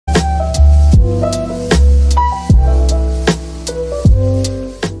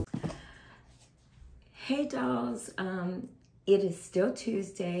It is still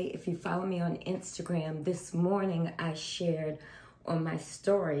Tuesday. If you follow me on Instagram, this morning I shared on my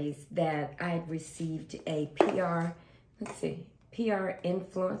stories that I had received a PR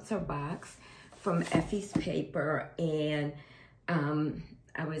influencer box from Effie's Paper, and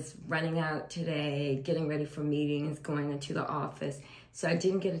I was running out today, getting ready for meetings, going into the office, so I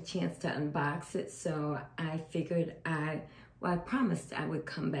didn't get a chance to unbox it. So I figured I promised I would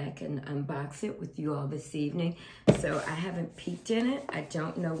come back and unbox it with you all this evening. So I haven't peeked in it. I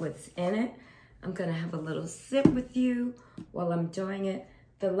don't know what's in it. I'm gonna have a little sip with you while I'm doing it.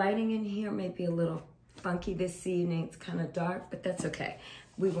 The lighting in here may be a little funky this evening. It's kind of dark, but that's okay.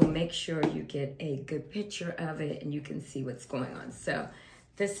 We will make sure you get a good picture of it and you can see what's going on. So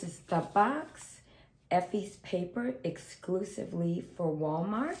this is the box, Effie's Paper, exclusively for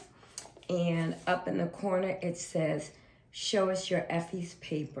Walmart. And up in the corner, it says, "Show us your Effie's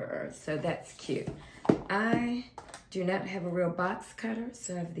Paper." So that's cute. I do not have a real box cutter,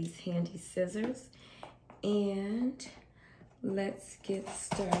 so I have these handy scissors. And let's get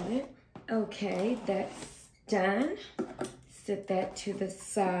started. Okay, that's done. Set that to the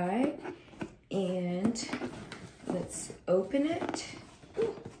side. And let's open it.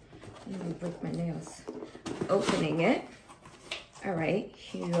 Ooh, I'm gonna break my nails. Opening it. All right,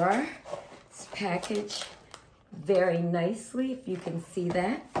 here. It's packaged very nicely, if you can see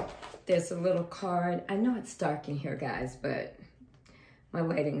that. There's a little card. I know it's dark in here, guys, but my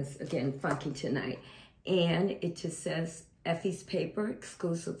lighting is, again, funky tonight. And it just says Effie's Paper,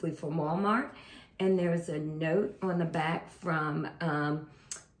 exclusively for Walmart. And there's a note on the back from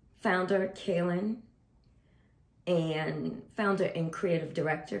founder and creative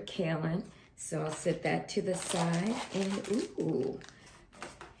director Kaylin. So I'll set that to the side. And ooh,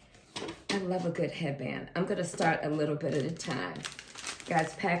 I love a good headband. I'm gonna start a little bit at a time.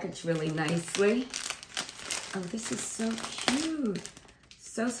 Guys, packaged really nicely. Oh, this is so cute.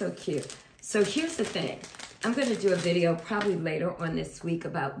 So cute. So here's the thing. I'm gonna do a video probably later on this week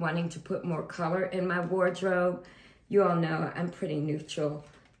about wanting to put more color in my wardrobe. You all know I'm pretty neutral.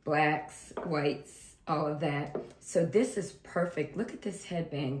 Blacks, whites, all of that. So this is perfect. Look at this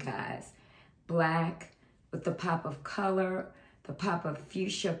headband, guys. Black with the pop of color, the pop of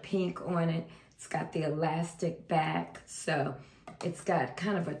fuchsia pink on it. It's got the elastic back. So it's got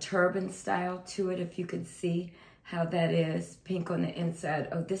kind of a turban style to it, if you could see how that is. Pink on the inside.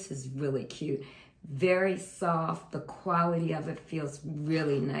 Oh, this is really cute. Very soft. The quality of it feels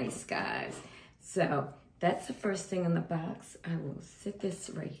really nice, guys. So that's the first thing in the box. I will sit this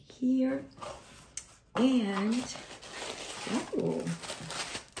right here. And, ooh.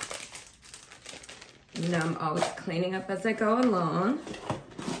 You know, I'm always cleaning up as I go along.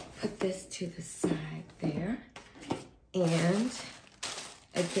 Put this to the side there. And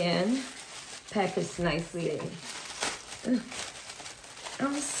again, packaged nicely.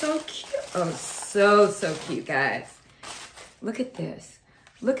 Oh, so cute. Oh, so cute, guys. Look at this.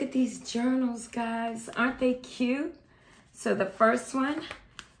 Look at these journals, guys. Aren't they cute? So the first one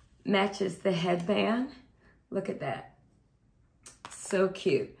matches the headband. Look at that. So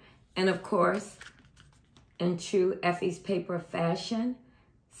cute. And of course, in true Effie's Paper fashion,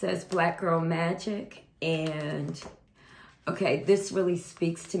 says Black Girl Magic. And okay, this really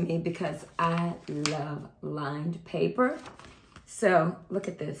speaks to me because I love lined paper. So look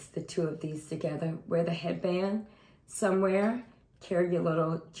at this, the two of these together. Wear the headband somewhere, carry your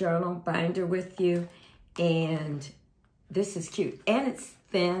little journal binder with you, and this is cute. And it's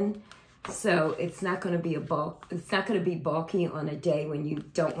thin, so it's not gonna be bulky on a day when you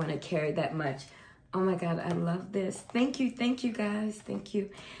don't wanna carry that much. Oh my God, I love this. Thank you guys, thank you.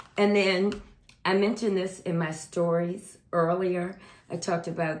 And then I mentioned this in my stories earlier. I talked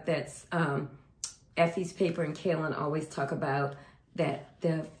about that Effie's Paper and Kaylin always talk about that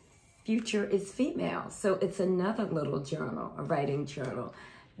the future is female. So it's another little journal, a writing journal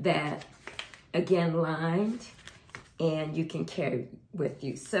that, again, lined, and you can carry with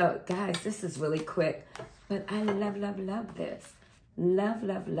you. So guys, this is really quick, but I love this.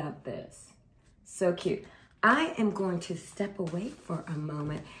 Love this. So cute. I am going to step away for a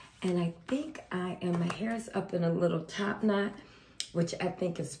moment, and I think my hair is up in a little top knot, which I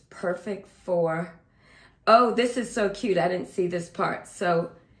think is perfect for, oh, this is so cute. I didn't see this part.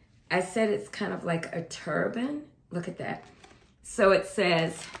 So I said it's kind of like a turban. Look at that. So it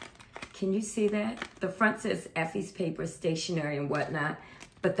says, can you see that? The front says Effie's Paper, stationery and whatnot,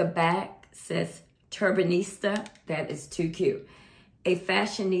 but the back says turbanista. That is too cute. A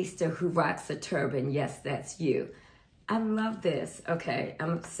fashionista who rocks a turban. Yes, that's you. I love this. Okay,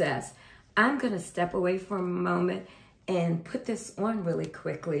 I'm obsessed. I'm gonna step away for a moment and put this on really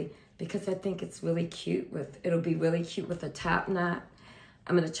quickly because I think it's really cute it'll be really cute with a top knot.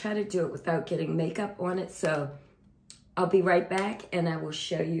 I'm going to try to do it without getting makeup on it, so I'll be right back and I will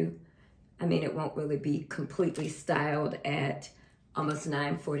show you. I mean, it won't really be completely styled at almost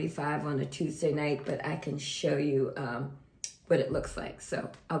 9:45 on a Tuesday night, but I can show you what it looks like. So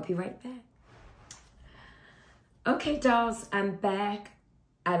I'll be right back. Okay, dolls, I'm back.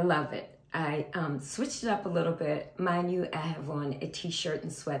 I love it. I switched it up a little bit. Mind you, I have on a t-shirt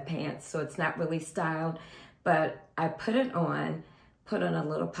and sweatpants, so it's not really styled, but I put it on, put on a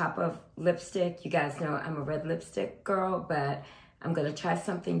little pop of lipstick. You guys know I'm a red lipstick girl, but I'm gonna try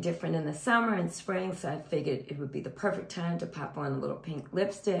something different in the summer and spring, so I figured it would be the perfect time to pop on a little pink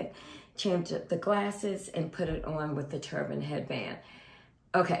lipstick, change up the glasses, and put it on with the turban headband.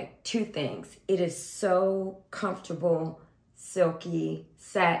 Okay, two things. It is so comfortable, silky,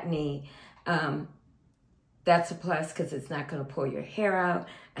 satiny. That's a plus because it's not going to pull your hair out.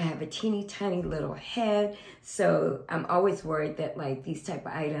 I have a teeny tiny little head, so I'm always worried that like these type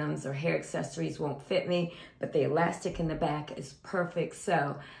of items or hair accessories won't fit me, but the elastic in the back is perfect.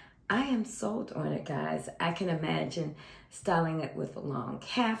 So I am sold on it, guys. I can imagine styling it with a long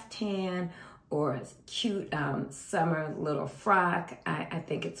caftan or a cute summer little frock. I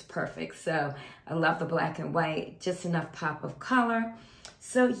think it's perfect. So I love the black and white, just enough pop of color.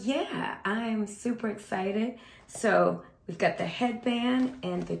 So yeah, I'm super excited. So we've got the headband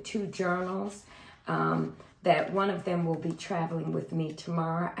and the two journals that one of them will be traveling with me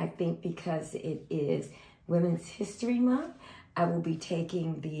tomorrow. I think because it is Women's History Month, I will be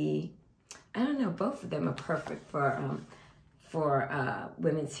taking I don't know, both of them are perfect for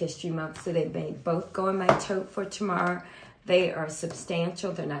Women's History Month. So they may both go in my tote for tomorrow. They are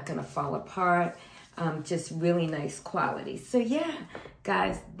substantial. They're not going to fall apart. Just really nice quality. So yeah,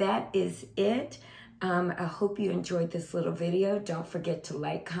 guys, that is it. I hope you enjoyed this little video. Don't forget to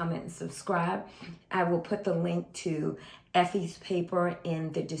like, comment, and subscribe. I will put the link to Effie's paper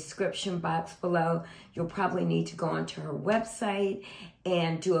in the description box below. You'll probably need to go onto her website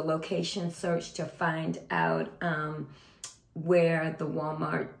and do a location search to find out where the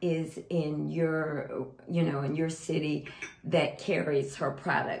Walmart is in your, in your city that carries her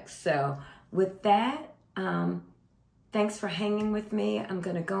products. So with that, thanks for hanging with me. I'm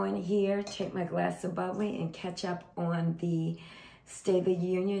going to go in here, take my glass of bubbly, and catch up on the State of the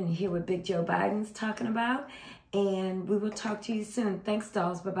Union and hear what Big Joe Biden's talking about. And we will talk to you soon. Thanks,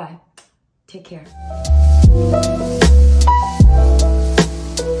 dolls. Bye-bye. Take care.